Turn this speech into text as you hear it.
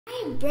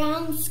My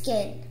Brown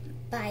Skin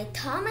by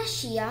Thomas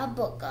Shea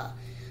Booker.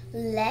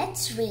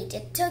 Let's read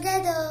it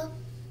together.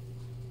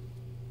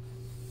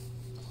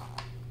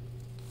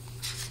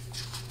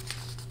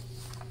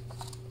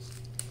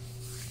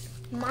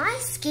 My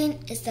skin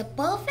is the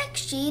perfect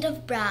shade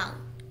of brown.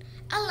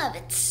 I love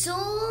it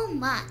so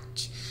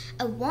much.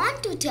 I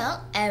want to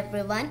tell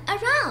everyone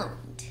around.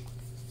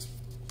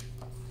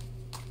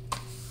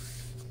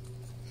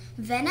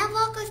 When I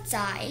walk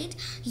outside,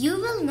 you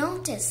will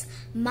notice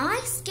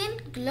my skin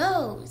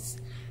glows.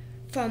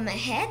 From my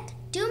head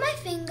to my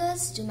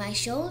fingers to my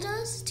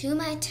shoulders to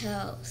my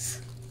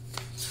toes.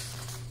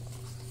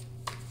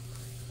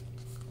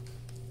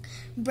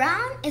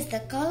 Brown is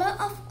the color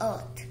of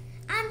earth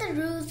and the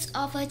roots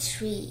of a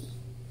tree.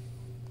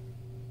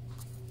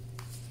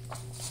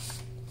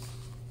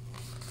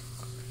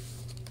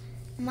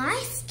 My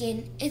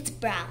skin is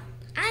brown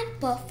and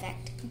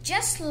perfect,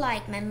 just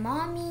like my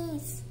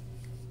mommy's.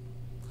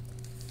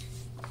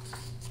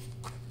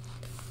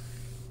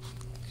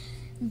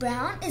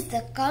 Brown is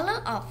the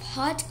color of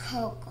hot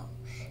cocoa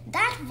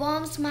that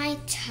warms my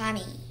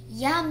tummy.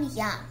 Yum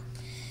yum.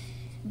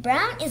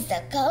 Brown is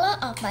the color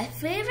of my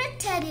favorite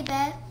teddy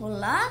bear who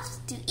loves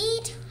to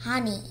eat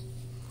honey.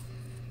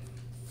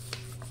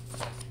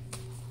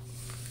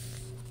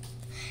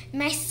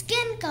 My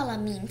skin color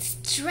means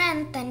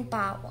strength and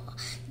power,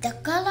 the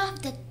color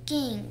of the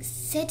king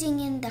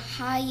sitting in the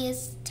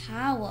highest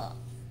tower.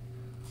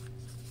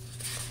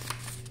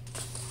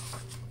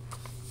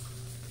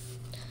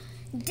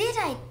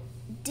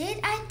 Did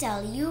I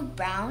tell you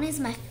brown is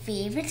my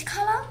favorite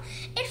color?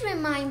 It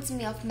reminds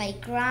me of my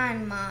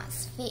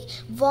grandma's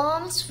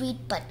warm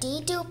sweet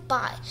potato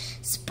pie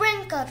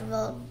sprinkled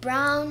with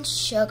brown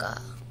sugar.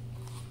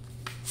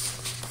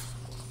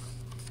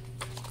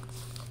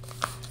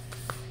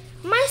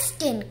 My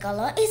skin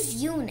color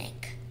is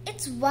unique.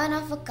 It's one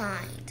of a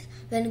kind.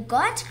 When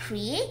God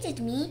created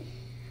me,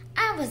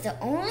 I was the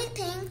only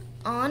thing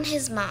on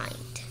His mind.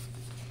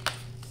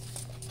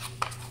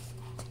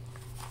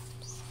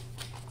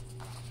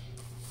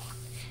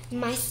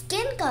 My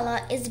skin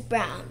color is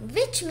brown,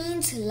 which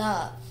means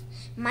love.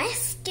 My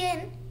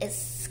skin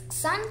is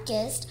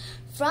sun-kissed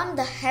from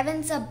the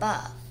heavens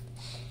above.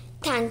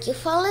 Thank you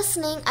for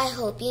listening. I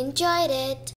hope you enjoyed it.